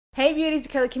Hey beauties,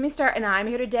 it's CurlyKimmyStar and I'm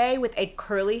here today with a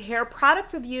curly hair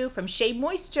product review from Shea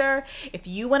Moisture. If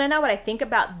you want to know what I think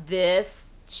about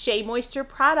this Shea Moisture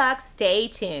product, stay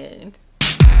tuned.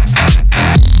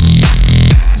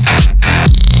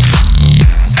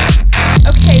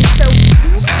 Okay, so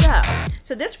here we go.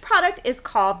 So this product is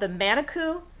called the Manuka, I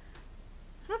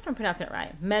don't know if I'm pronouncing it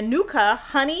right, Manuka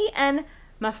Honey and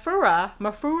Mafura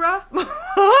oil,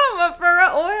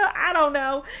 I don't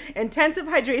know. Intensive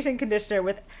hydration conditioner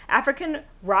with African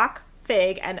rock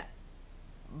fig and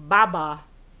baobab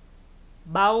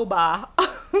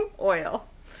oil.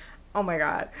 Oh my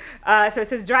God. So it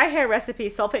says dry hair recipe,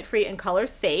 sulfate free and color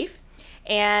safe.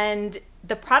 And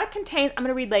the product contains, I'm going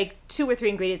to read like 2 or 3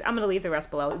 ingredients. I'm going to leave the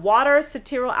rest below. Water,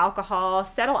 cetyl alcohol,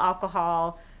 cetyl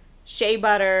alcohol, shea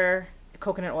butter,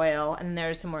 coconut oil, and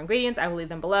there's some more ingredients. I will leave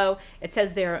them below. It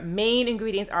says their main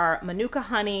ingredients are Manuka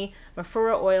honey,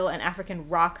 Mafura oil, and African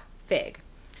rock fig.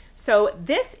 So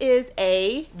this is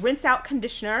a rinse out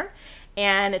conditioner,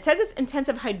 and it says it's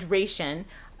intensive hydration,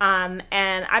 and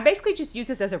I basically just use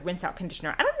this as a rinse out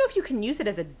conditioner. I don't know if you can use it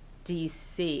as a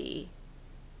DC.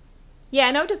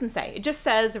 Yeah, no, it doesn't say. It just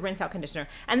says rinse out conditioner.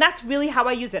 And that's really how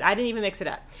I use it. I didn't even mix it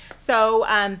up. So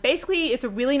basically, it's a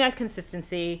really nice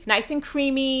consistency, nice and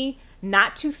creamy,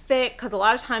 not too thick, because a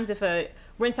lot of times if a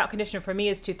rinse out conditioner for me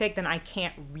is too thick, then I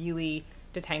can't really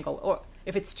detangle. Or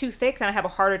if it's too thick, then I have a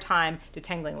harder time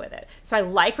detangling with it. So I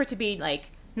like for it to be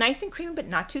like nice and creamy, but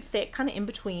not too thick, kind of in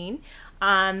between.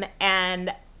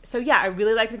 And so yeah, I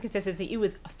really like the consistency. It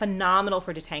was phenomenal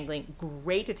for detangling,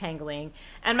 great detangling,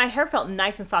 and my hair felt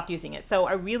nice and soft using it. So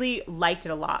I really liked it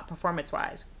a lot,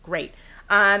 performance-wise, great.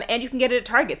 And you can get it at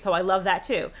Target, so I love that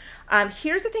too.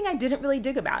 Here's the thing I didn't really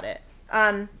dig about it.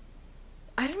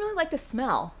 I didn't really like the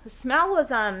smell. The smell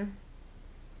was,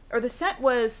 or the scent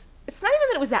was, it's not even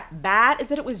that it was that bad, it's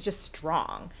that it was just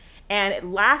strong. And it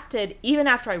lasted even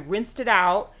after I rinsed it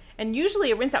out. And usually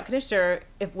a rinse out conditioner,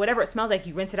 if whatever it smells like,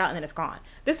 you rinse it out and then it's gone.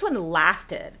 This one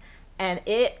lasted and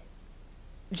it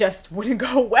just wouldn't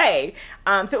go away.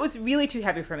 So it was really too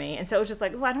heavy for me. And so it was just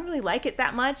like, oh, I don't really like it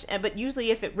that much. But usually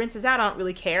if it rinses out, I don't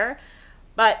really care.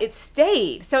 But it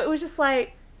stayed. So it was just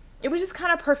like, it was just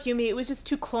kind of perfumey. It was just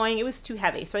too cloying. It was too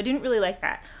heavy. So I didn't really like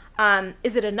that.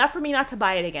 Is it enough for me not to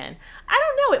buy it again? I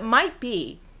don't know. It might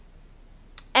be.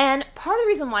 And part of the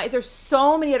reason why is there's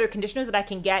so many other conditioners that I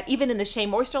can get, even in the Shea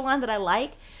Moisture line that I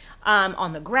like,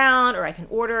 on the ground, or I can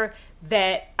order,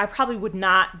 that I probably would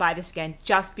not buy this again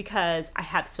just because I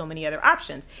have so many other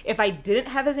options. If I didn't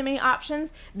have as many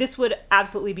options, this would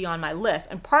absolutely be on my list,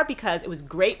 in part because it was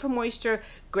great for moisture,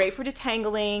 great for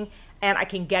detangling, and I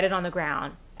can get it on the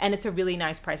ground. And it's a really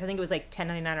nice price. I think it was like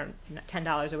 $10.99 or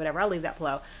 $10 or whatever. I'll leave that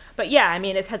below. But yeah, I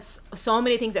mean, it has so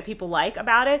many things that people like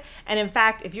about it. And in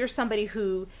fact, if you're somebody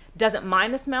who doesn't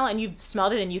mind the smell and you've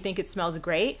smelled it and you think it smells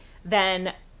great,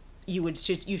 then you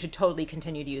should totally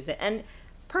continue to use it. And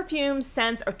perfumes,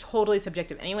 scents are totally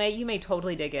subjective anyway. You may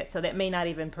totally dig it, so that may not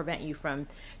even prevent you from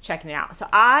checking it out. So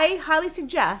I highly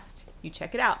suggest you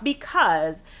check it out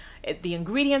because the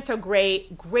ingredients are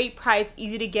great, great price,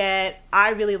 easy to get. I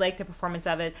really like the performance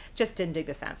of it, just didn't dig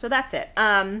the scent. So that's it.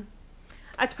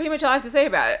 That's pretty much all I have to say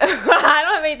about it. I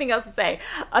don't have anything else to say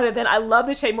other than I love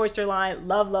the Shea Moisture line,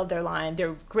 love their line.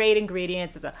 They're great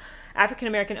ingredients. It's a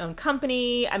African-American owned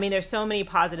company. I mean, there's so many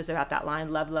positives about that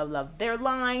line. Love their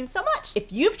line so much.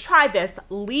 If you've tried this,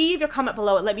 leave your comment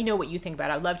below and let me know what you think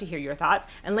about it. I'd love to hear your thoughts,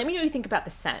 and let me know what you think about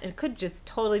the scent. It could just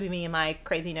totally be me and my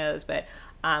crazy nose, but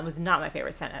was not my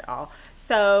favorite scent at all.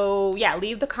 So yeah,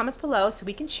 leave the comments below so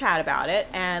we can chat about it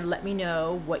and let me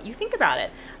know what you think about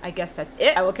it. I guess that's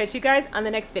it. I will catch you guys on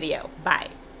the next video. Bye.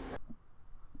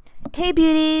 Hey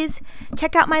beauties!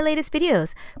 Check out my latest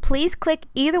videos. Please click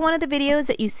either one of the videos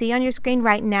that you see on your screen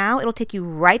right now. It'll take you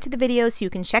right to the video so you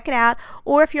can check it out.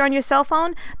 Or if you're on your cell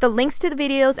phone, the links to the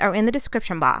videos are in the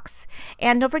description box.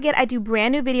 And don't forget, I do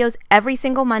brand new videos every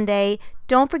single Monday.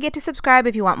 Don't forget to subscribe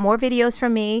if you want more videos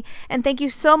from me. And thank you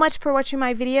so much for watching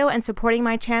my video and supporting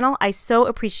my channel. I so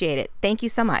appreciate it. Thank you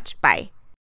so much. Bye.